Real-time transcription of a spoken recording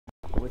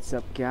What's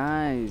up,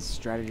 guys?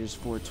 Strategist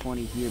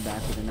 420 here,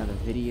 back with another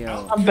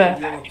video. I'm back.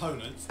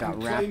 Got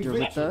Raptor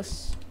with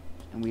us,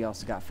 and we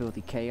also got Filthy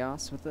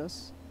Chaos with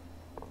us.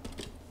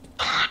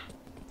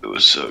 It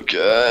was so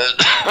good.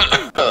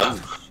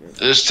 Oh,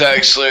 This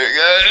tag slayer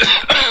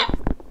guy.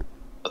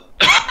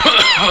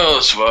 Oh,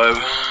 it's vibe.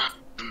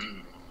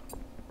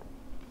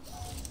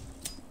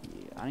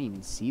 Yeah, I didn't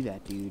even see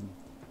that dude.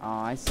 Oh,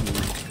 I see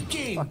him.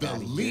 Gain Fuck the out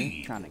of here.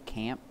 lead. Trying to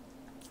camp.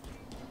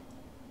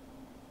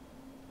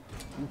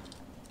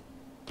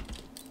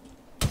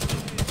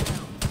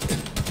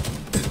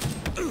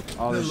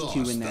 Oh, there's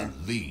two in there.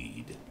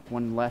 Lead.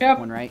 One left, Yep.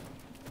 one right.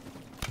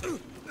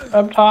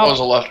 Up What top. was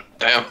the left?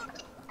 Damn.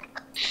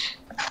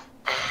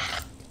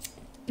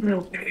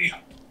 Okay.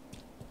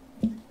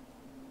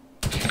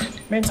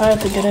 Means I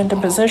have to get into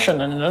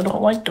position, and I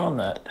don't like doing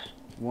that.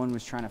 One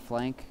was trying to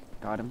flank.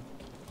 Got him.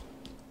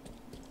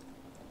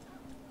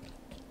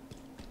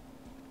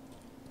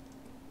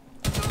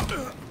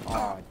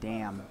 Oh,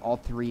 damn. All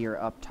three are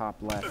up top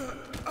left.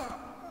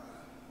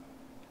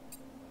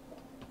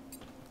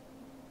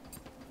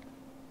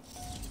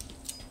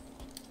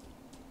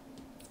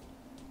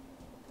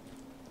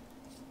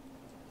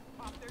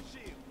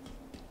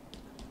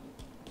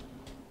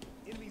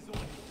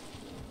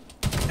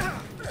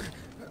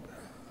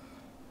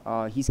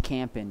 He's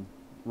camping.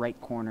 Right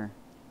corner.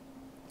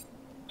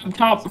 Up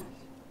top.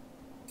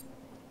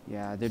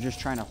 Yeah, they're just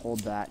trying to hold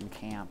that and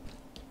camp.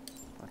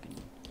 Fucking.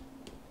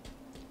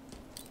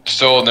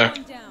 Still in there.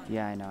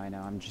 Yeah, I know.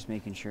 I'm just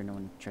making sure no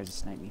one tries to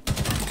snipe me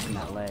from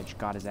that ledge.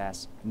 Got his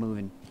ass.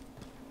 Moving.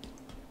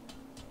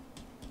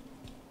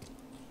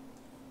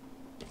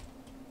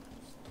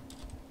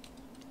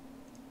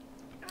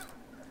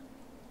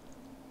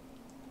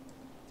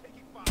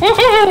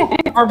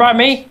 Or by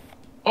me.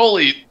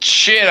 Holy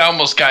shit, I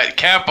almost got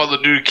cap on the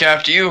dude who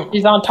capped you.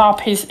 He's on top.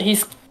 He's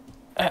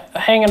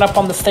hanging up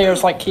on the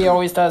stairs like he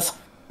always does.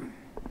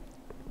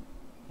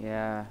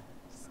 Yeah.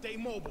 Stay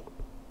mobile.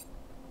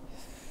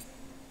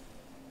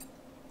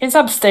 He's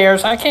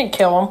upstairs. I can't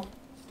kill him.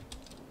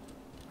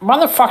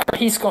 Motherfucker,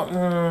 he's going.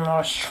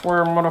 I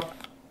swear, I'm gonna.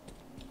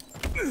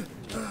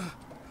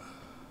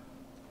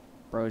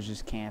 Bro's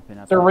just camping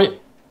up The there.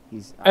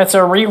 He's It's a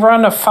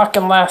rerun of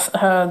fucking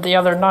the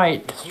other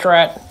night,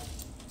 Strat.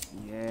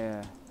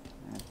 yeah.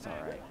 That's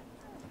alright.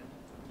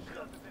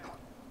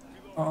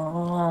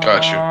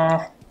 Got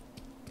you.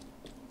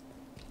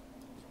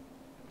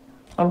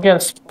 I'm getting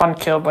spawn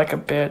killed like a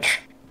bitch.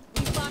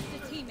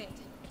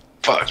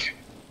 Fuck.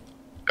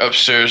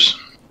 Upstairs.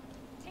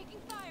 Taking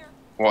fire.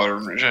 Water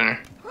regenerator.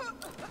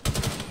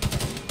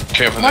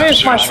 Camping Why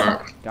is my upstairs,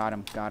 phone- right? Got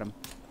him.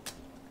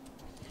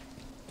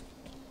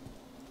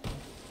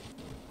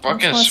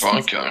 Fucking What's spawn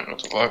this? killing.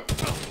 What the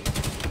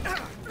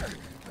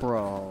fuck?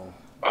 Bro.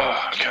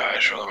 Oh,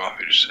 gosh. Well, the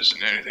mafia just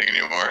isn't anything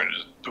anymore. It's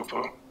just poo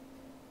poo.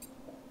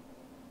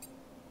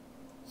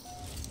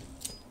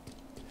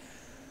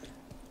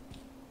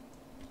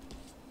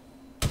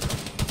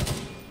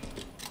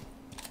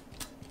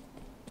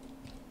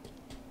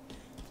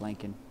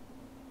 Flanking.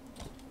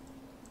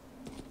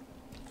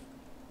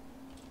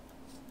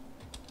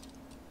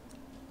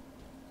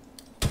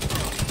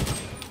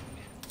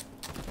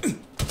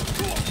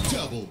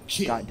 Double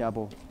kill. Got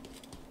double.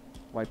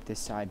 Wipe this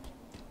side.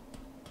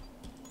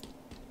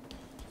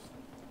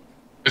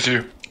 It's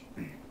you.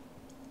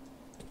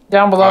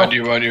 Down below.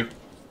 Behind you.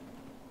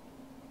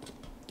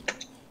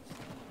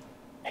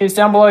 He's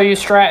down below you,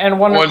 Strat, and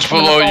One's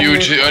below you,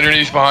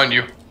 underneath behind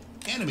you.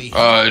 Enemy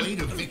Uh, halfway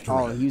to victory.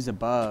 Oh, he's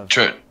above.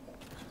 Trent.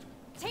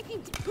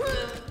 Taking.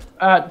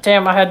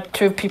 Damn, I had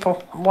two people.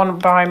 One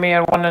behind me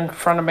and one in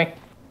front of me.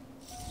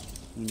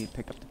 You need to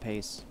pick up the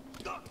pace.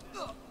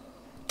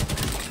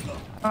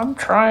 I'm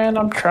trying.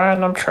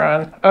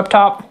 Up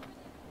top.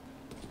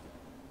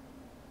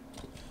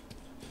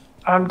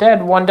 I'm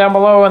dead. One down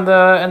below in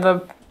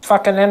the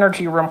fucking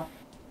energy room.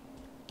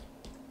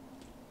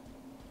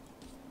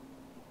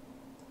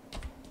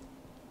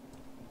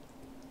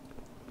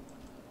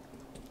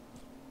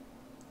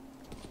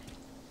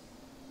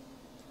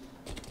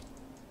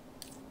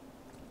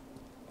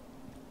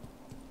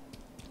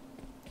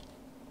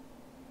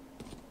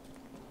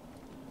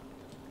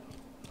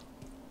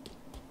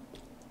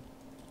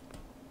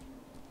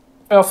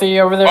 Filthy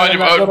over there. Behind in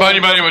you, that little-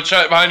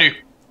 behind you.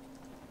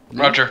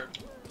 Raptor.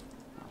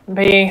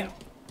 B.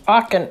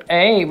 Fucking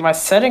A. My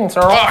settings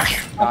are all Fuck!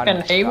 fucking Got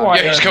him.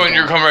 haywire. Yeah, he's coming,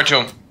 you're coming right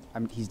to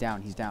him. He's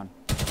down. Got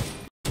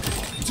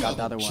the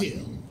Double other one.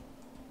 kill.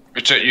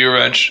 It's at you,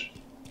 Wrench.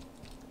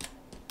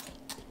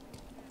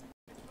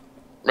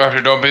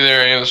 Raptor, don't be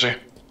there, honestly.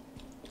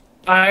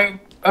 I'm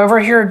over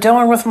here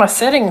dealing with my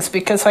settings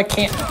because I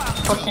can't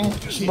fucking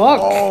look.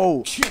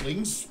 Oh!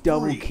 Killing spree.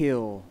 Double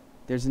kill.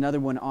 There's another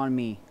one on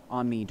me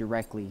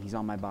directly. He's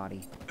on my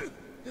body.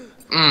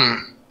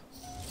 Behind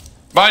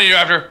you,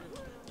 Raptor.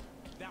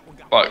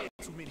 Fuck.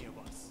 Too many of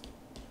us.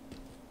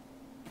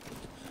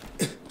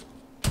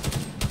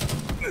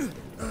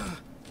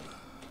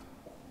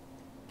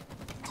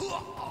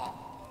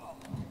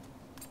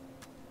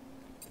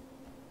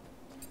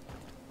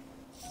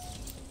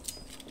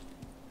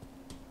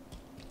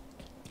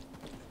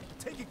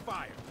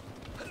 fire.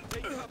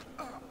 Taking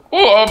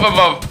Oh, up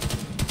above.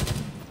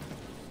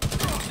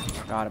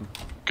 Got him.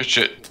 Good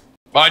shit.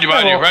 Behind you,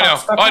 right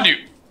now. Behind you.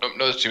 Oh,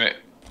 no, that's teammate.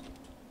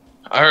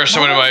 I heard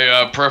someone in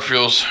my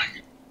peripherals.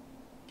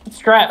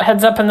 Strat,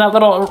 heads up in that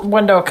little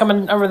window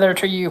coming over there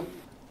to you.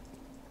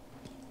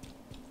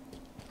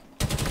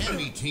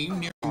 Enemy team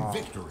nearing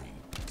victory.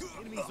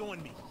 enemies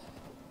on me.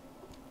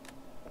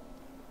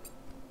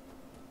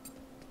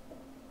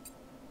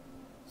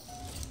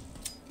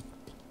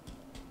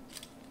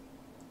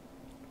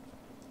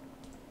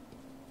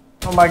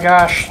 Oh my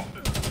gosh.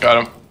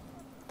 Got him.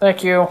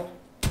 Thank you.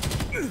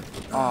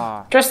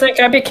 Aw, Just think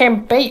I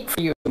became bait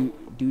for you.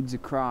 dude's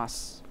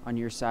across on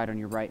your side, on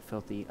your right,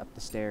 Filthy, up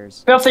the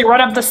stairs. Filthy,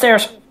 right up the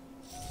stairs.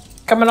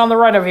 Coming on the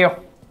right of you.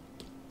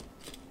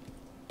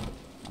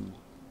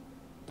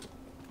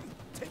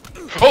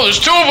 Oh, there's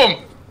two of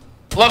them.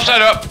 Left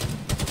side up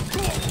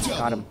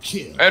Got him.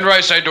 Kill. and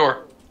right side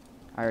door.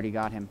 I already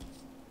got him.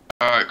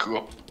 All right,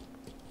 cool.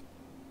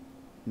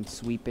 I'm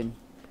sweeping.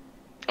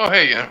 Oh,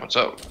 hey again. What's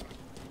up?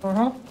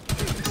 Mm-hmm.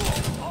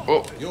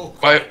 Oh,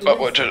 what?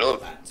 Double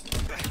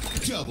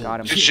Got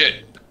him. good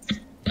shit.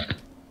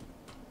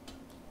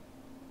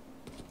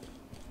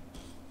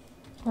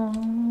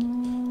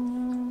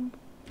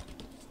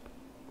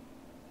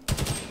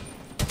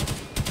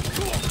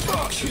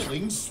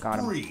 Killing Got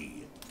him.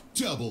 spree.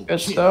 Double Good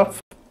kill.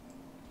 stuff.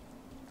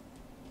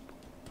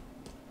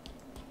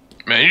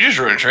 Man, you just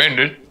ruined a train,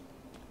 dude.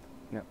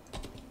 Yep.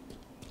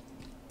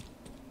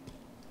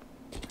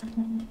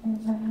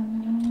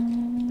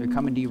 They're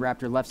coming to you,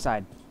 Raptor. Left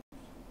side.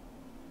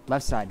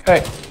 Left side.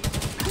 Okay.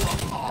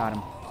 Got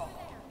him.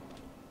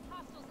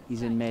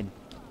 He's in mid.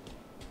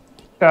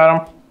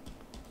 Got him.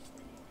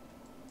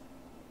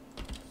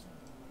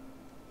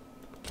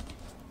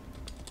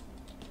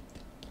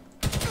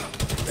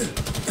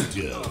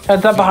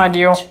 Heads up behind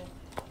you.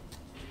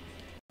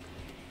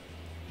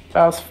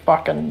 That was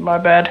fucking my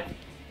bad.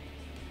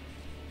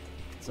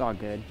 It's all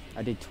good.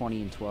 I did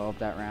 20 and 12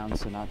 that round,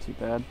 so not too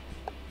bad.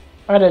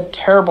 I did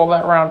terrible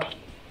that round.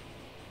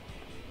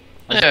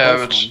 That was a Yeah,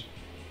 close it's one.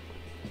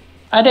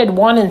 I did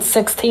 1 in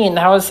 16.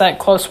 How is that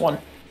close one?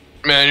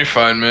 man, you're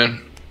fine,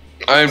 man.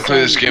 I didn't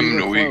play this We game in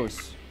were a week.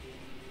 close.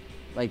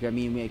 Like, I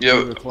mean, we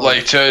Yeah, were close.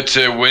 like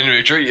to win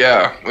victory.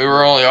 Yeah, we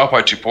were only off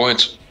by 2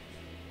 points.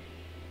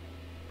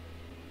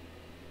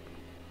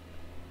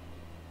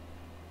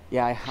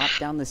 Yeah, I hopped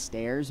down the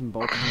stairs and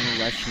both of them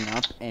were rushing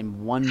up,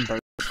 and one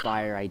burst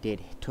fire I did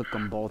took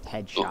them both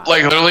headshots.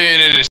 Like literally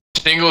in a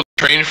single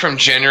train from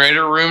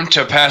generator room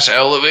to past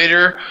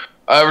elevator.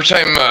 Every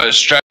time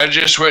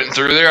Strategist went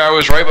through there, I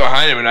was right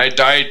behind him, and I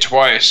died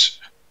twice.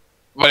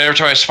 But every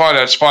time I spawned,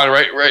 I'd spawn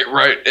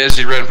right as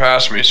he ran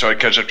past me, so I'd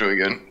catch up to him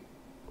again.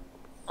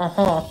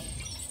 Uh-huh.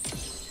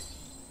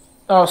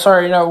 Oh,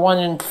 sorry, no, 1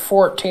 in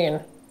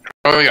 14.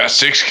 I only got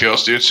 6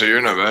 kills, dude, so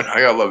you're not bad.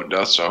 I got 11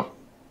 deaths, so.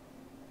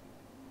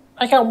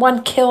 I got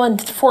 1 kill and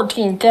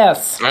 14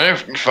 deaths. I'm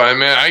fine,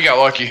 man. I got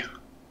lucky.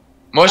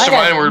 Most of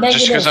I got mine were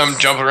just because I'm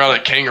negatives. jumping around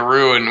like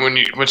kangaroo, and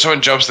when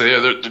someone jumps,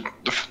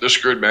 they're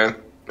screwed, man.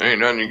 There ain't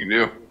nothing you can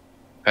do.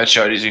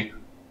 Headshot easy.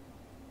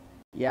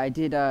 Yeah, I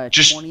did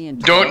Just 20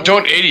 and 12.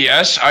 don't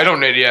ADS. I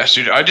don't ADS,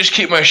 dude. I just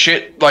keep my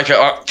shit like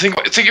think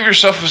of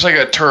yourself as like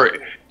a turret.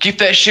 Keep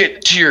that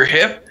shit to your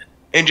hip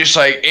and just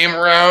like aim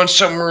around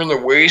somewhere in the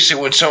waist, and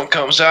when something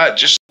comes out,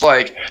 just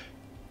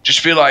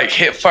be like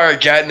hip fire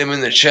gatting them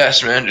in the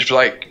chest, man. Just be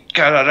like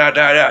da,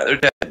 they're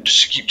dead.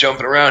 Just keep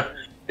jumping around.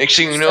 Next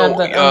thing you know,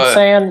 I'm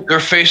saying, their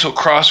face will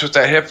cross with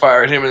that hip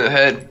fire, hit him in the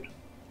head.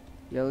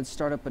 Yeah, let's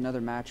start up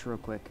another match real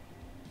quick.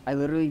 I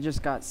literally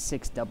just got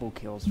 6 double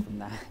kills from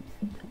that.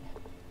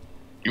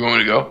 You want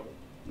me to go?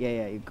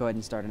 Yeah, you go ahead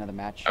and start another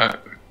match. Alright.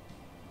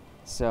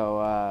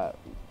 So,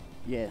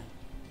 yeah.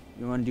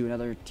 You want to do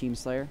another Team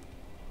Slayer?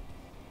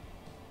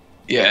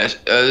 Yeah,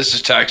 this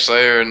is Tax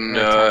Slayer, and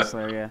Attack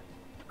Slayer,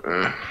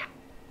 yeah.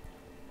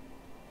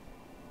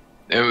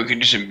 Then we can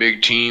do some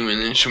big team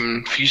and then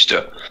some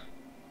Fiesta.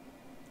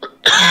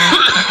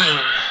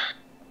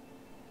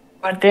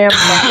 my damn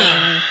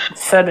fucking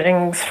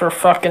settings for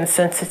fucking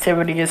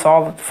sensitivity is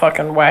all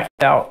fucking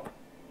whacked out.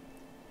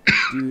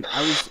 Dude,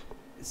 I was...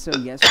 So,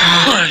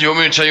 yesterday... Do you want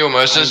me to tell you what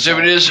my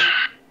sensitivity is?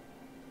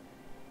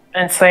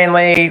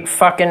 Insanely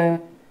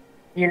fucking...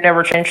 You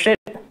never changed it?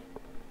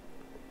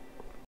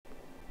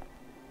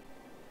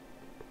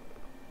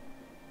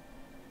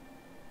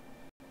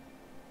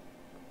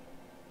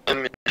 I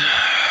mean,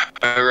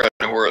 I ran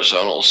a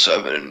horizontal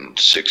 7 and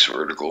 6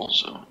 vertical,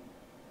 so.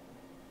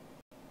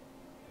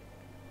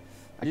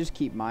 I just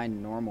keep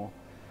mine normal.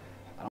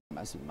 I don't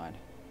mess with mine.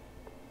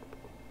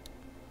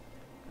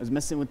 I was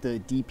messing with the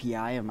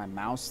DPI of my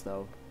mouse,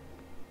 though.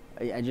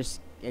 I just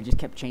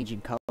kept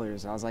changing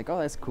colors. I was like, oh,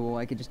 that's cool.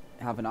 I could just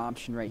have an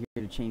option right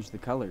here to change the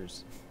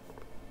colors.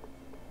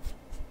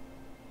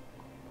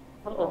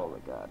 Oh my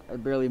god. I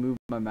barely moved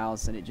my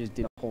mouse and it just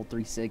did a whole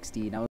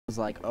 360, and I was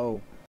like, oh,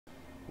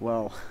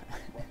 well,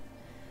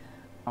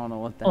 I don't know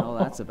what the hell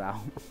that's about.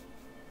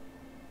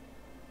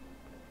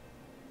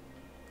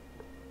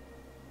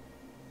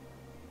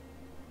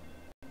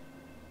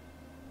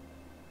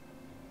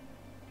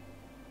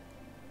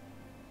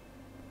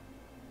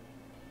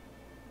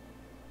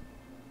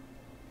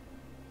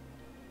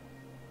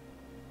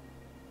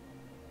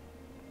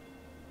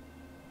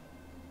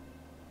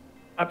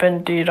 I've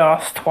been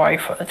DDoS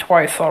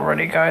twice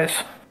already, guys.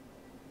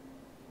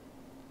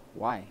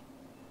 Why?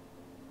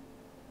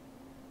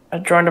 I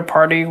joined a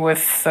party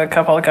with a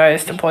couple of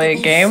guys to play a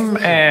game,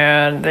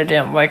 and they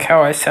didn't like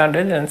how I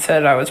sounded and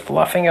said I was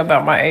bluffing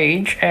about my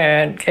age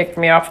and kicked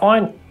me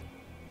offline.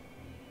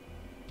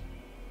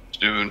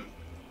 Dude.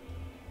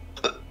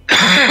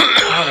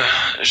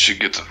 They should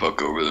get the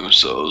fuck over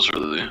themselves,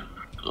 really.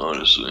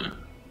 Honestly.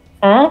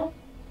 Hmm?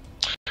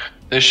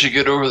 They should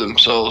get over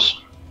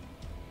themselves.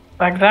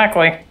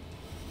 Exactly.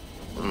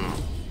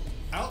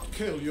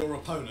 Outkill your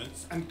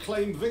opponents and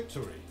claim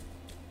victory.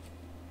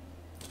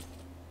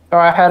 So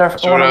I had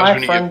That's what one of happens my when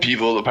you give friends.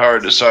 people the power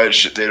to decide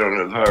shit they don't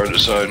have the power to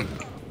decide.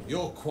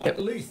 You're quite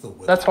lethal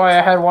with That's why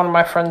I had one of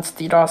my friends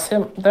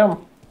DDoS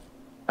them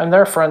and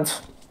their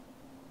friends.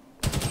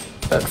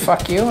 Said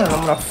fuck you, and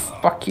I'm gonna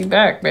fuck you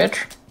back,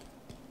 bitch.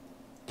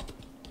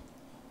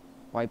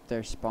 Wipe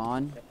their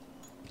spawn.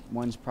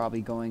 One's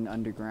probably going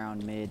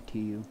underground mid to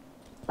you.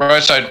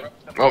 Right side.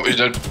 Oh, he's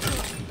dead.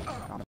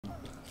 Got him.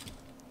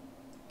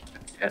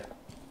 Shit.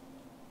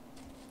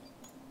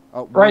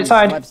 Oh, Right one's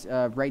side.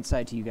 Left, right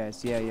side to you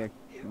guys. Yeah, yeah.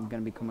 I'm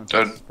gonna be coming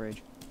Dead. across this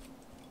bridge.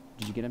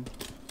 Did you get him?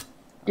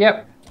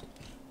 Yep.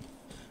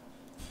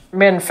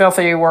 Me and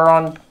Filthy were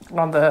on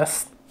the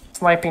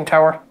sniping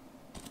tower.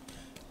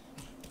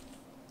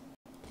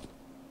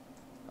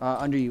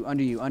 Under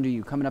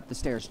you. Coming up the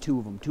stairs. Two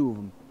of them.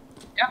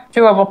 Yep,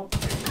 two of them.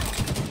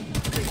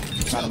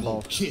 Got them double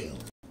both. kill.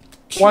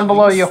 One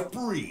below you.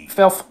 Spree.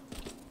 Filth.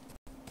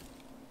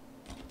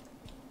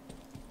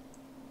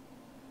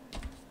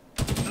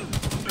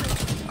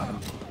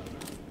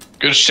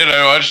 Good shit,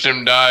 I watched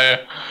him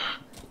die.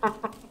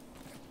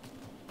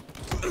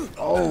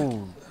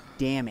 Oh,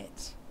 damn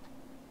it.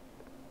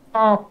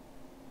 Oh.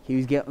 He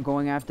was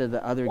going after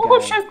the other Oh,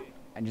 guy shit.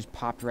 and just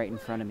popped right in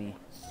front of me.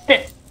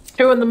 Hit.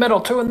 Two in the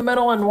middle,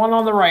 and one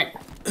on the right.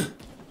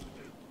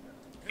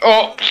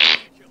 Oh!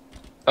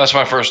 That's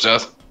my first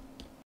death.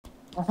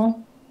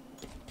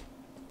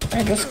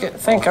 I just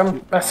think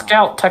I'm a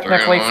scout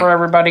technically Three on for one.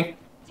 everybody.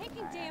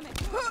 Taking damage.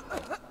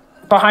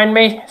 Behind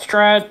me,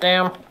 Strat,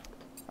 damn.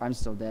 I'm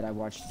still dead. I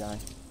watched you die.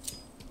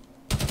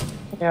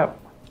 Yep.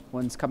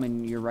 One's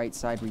coming your right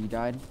side where you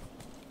died.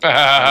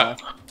 I'm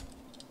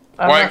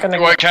not gonna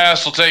White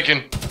Castle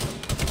taken.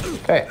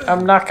 Okay,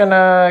 I'm not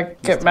gonna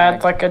get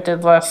mad like I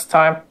did last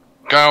time.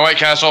 Guy on White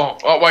Castle.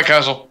 Oh, White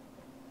Castle.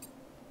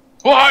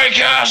 White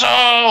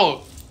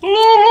Castle!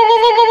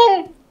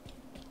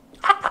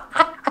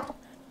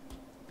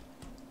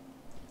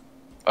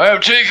 I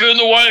have taken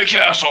the White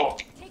Castle.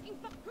 Taking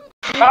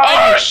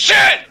Oh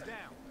shit!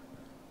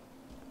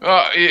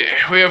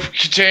 Yeah, we have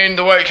contained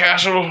the White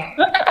Castle.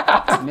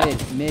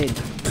 Mid.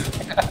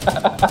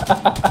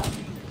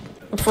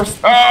 First,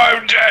 Oh,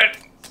 I'm dead.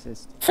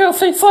 Assist.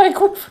 Filthy's like,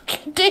 we're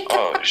fucking dick.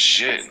 Oh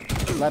shit.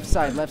 Left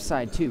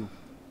side, two.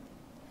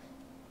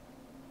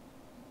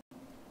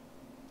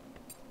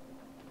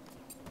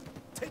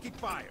 Taking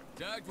fire.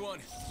 Tagged one.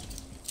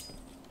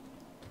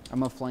 I'm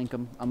gonna flank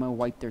them. I'm gonna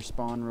wipe their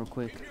spawn real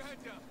quick.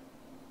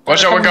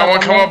 Watch out, we got one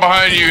coming up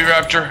behind you,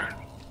 Raptor.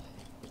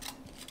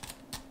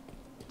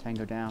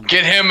 Tango down.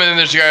 Get him, and then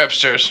there's a guy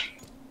upstairs.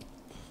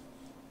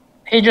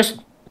 He just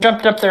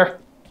jumped up there.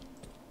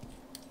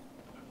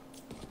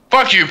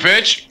 Fuck you,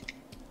 bitch.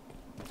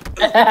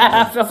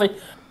 Filthy.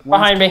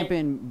 One's Behind me.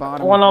 camping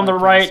bottom One of on the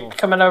White right, Castle.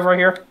 coming over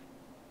here.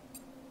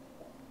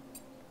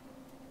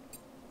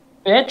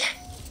 Bitch.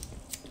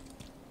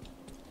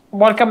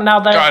 One coming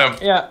out there. Got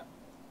him. Yeah.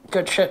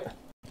 Good shit.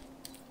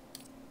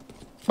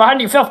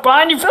 Behind you, Filth.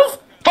 Behind you,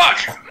 Filth. Fuck!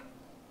 stay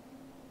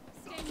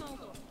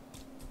mobile.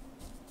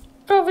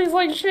 Filthy's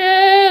like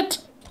shit.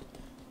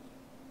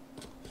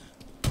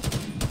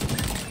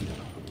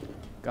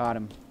 Got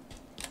him.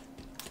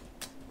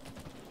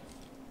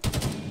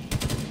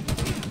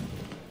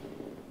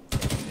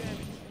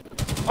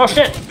 Oh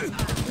shit.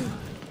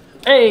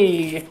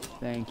 Hey.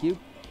 Thank you.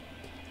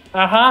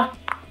 Uh-huh.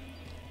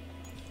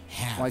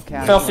 White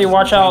Castle. Filthy,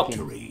 watch out.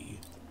 Victory.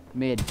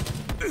 Mid.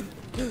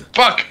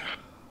 Fuck!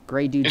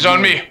 Gray dude. He's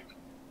on mid. me.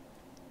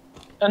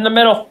 In the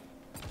middle.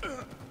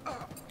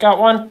 Got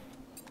one.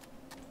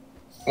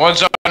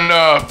 One's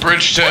on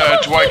bridge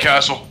to White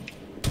Castle.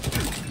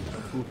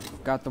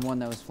 Oof, got the one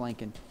that was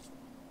flanking.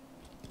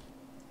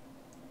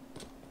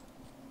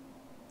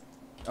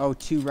 Oh,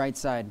 two right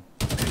side.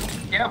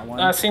 Yep, one.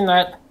 I seen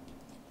that.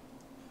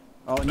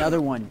 Oh,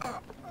 another one.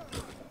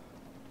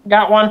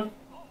 Got one.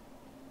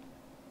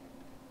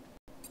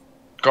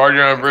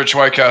 Guardian on bridge to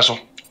White Castle.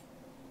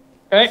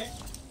 Okay.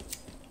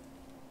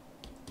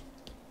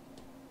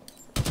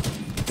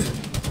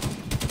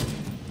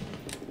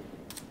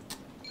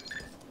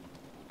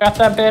 Got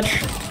that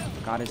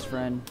bitch. Got his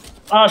friend.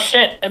 Oh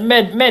shit.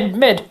 Mid.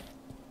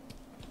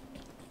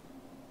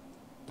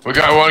 We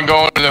got one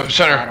going to the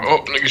center.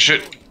 Oh, nigga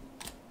shit.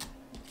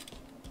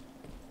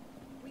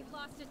 We've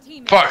lost a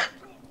teammate. Fuck.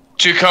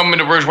 Two coming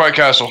to bridge White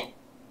Castle.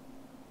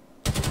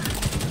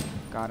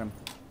 Got him.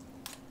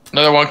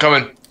 Another one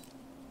coming.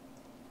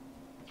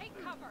 Take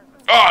cover.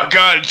 Oh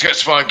god, it's got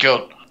spawn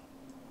killed.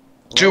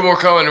 Two more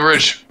coming to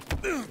bridge.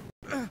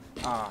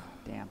 Ah,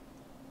 damn.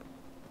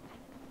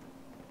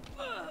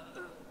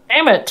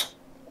 Damn it!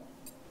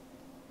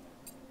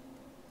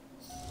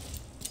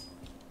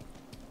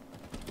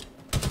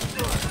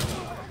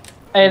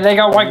 Hey, they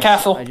got White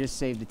Castle. I just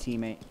saved a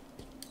teammate.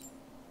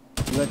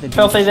 You let the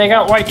Filthy, they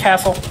got White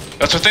Castle.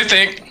 That's what they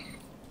think.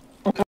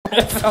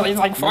 So he's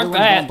like, fuck Another one's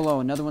that. going below.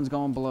 Another one's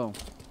going below.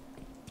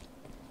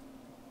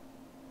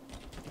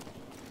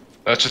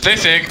 That's what they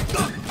think.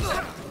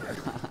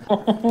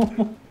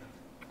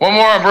 One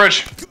more on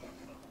bridge.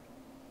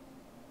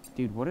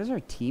 Dude, what is our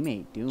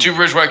teammate doing? 2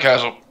 bridge, White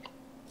Castle.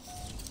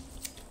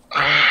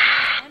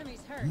 Enemies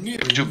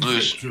hurt. 2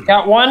 blues.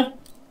 Got one.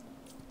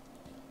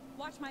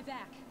 Watch my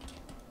back.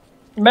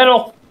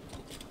 Middle.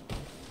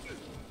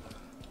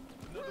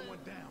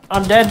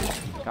 I'm dead.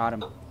 Got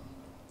him.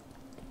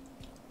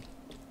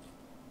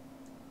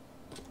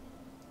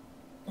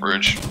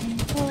 Bridge.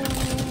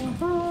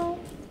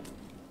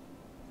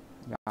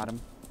 Got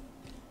him.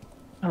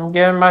 I'm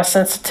getting my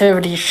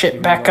sensitivity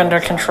shit back under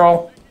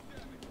control.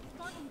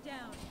 Mark him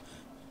down.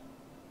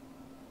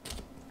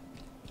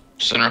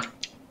 Center.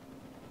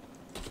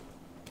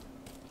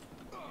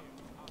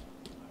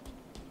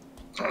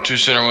 2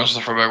 center, 1's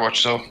the far back.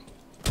 Watch yourself.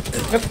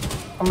 Yep.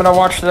 I'm gonna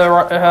watch the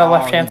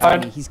left hand he got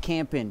me. side. He's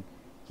camping.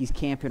 He's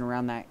camping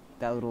around that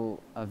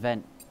little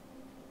event.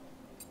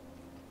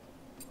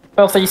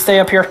 Filthy, stay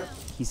up here.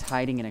 He's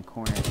hiding in a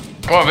corner.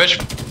 Come on, bitch.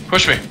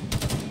 Push me.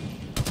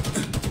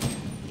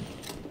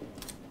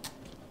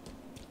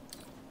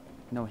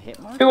 No hit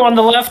mark? 2 on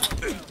the left.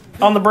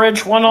 On the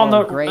bridge. 1 on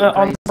the Great,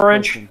 on the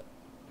great bridge. pushing.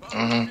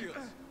 Mm-hmm.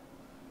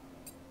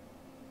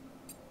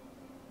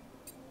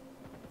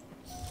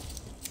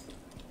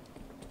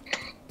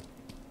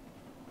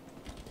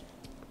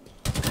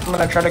 I'm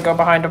gonna try to go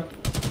behind him.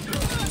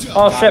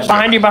 Oh shit,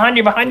 behind you, behind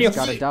you, behind you.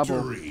 Got a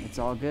double. It's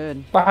all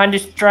good. Behind you,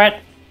 Strat.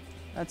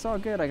 That's all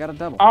good. I got a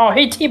double. Oh,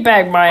 he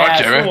teabagged my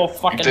ass. Okay, You man. little Eat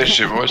fucking... that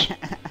shit, boys.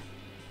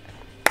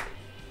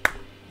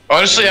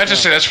 Honestly, I have to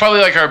say, that's probably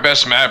like our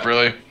best map,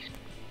 really.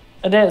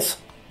 It is.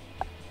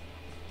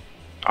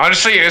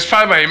 Honestly, it's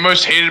probably my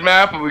most hated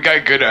map, but we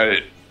got good at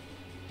it.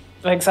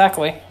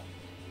 Exactly.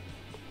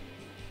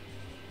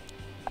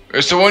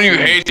 It's the one you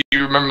hate that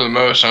you remember the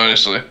most,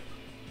 honestly.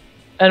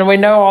 And we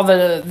know all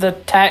the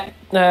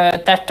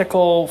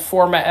tactical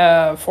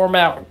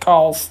format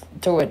calls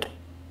to it.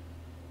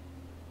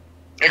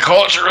 And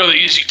calls are really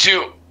easy,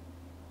 too.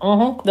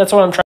 That's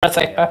what I'm trying to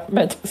say. I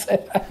meant to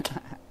say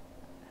that.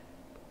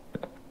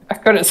 I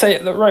couldn't say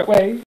it the right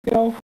way, you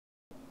know.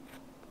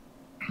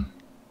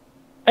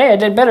 Hey, I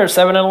did better,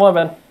 7 and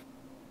 11.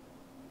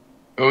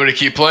 You want me to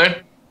keep playing?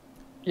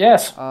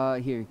 Yes.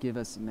 Here, give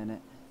us a minute.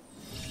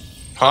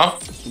 Huh?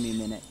 Give me a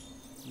minute.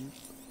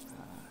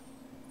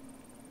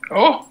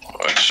 Oh,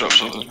 I just saw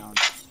something. Round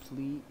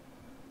complete.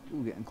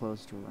 Ooh, getting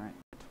close to rank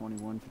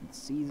 21 for the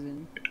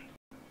season.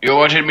 You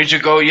wanted me to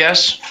go,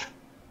 yes?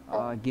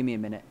 Give me a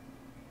minute.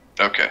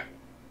 Okay.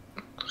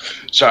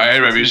 Sorry, I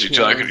had my 2 music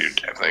till I could kills,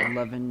 do that thing.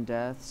 11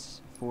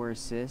 deaths, 4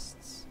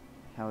 assists.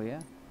 Hell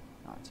yeah.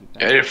 Not too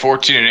bad. Yeah, I did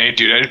 14 and 8,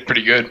 dude. I did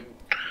pretty good.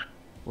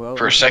 Well,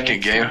 for a until second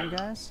next game. time,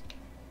 guys.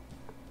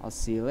 I'll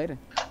see you later.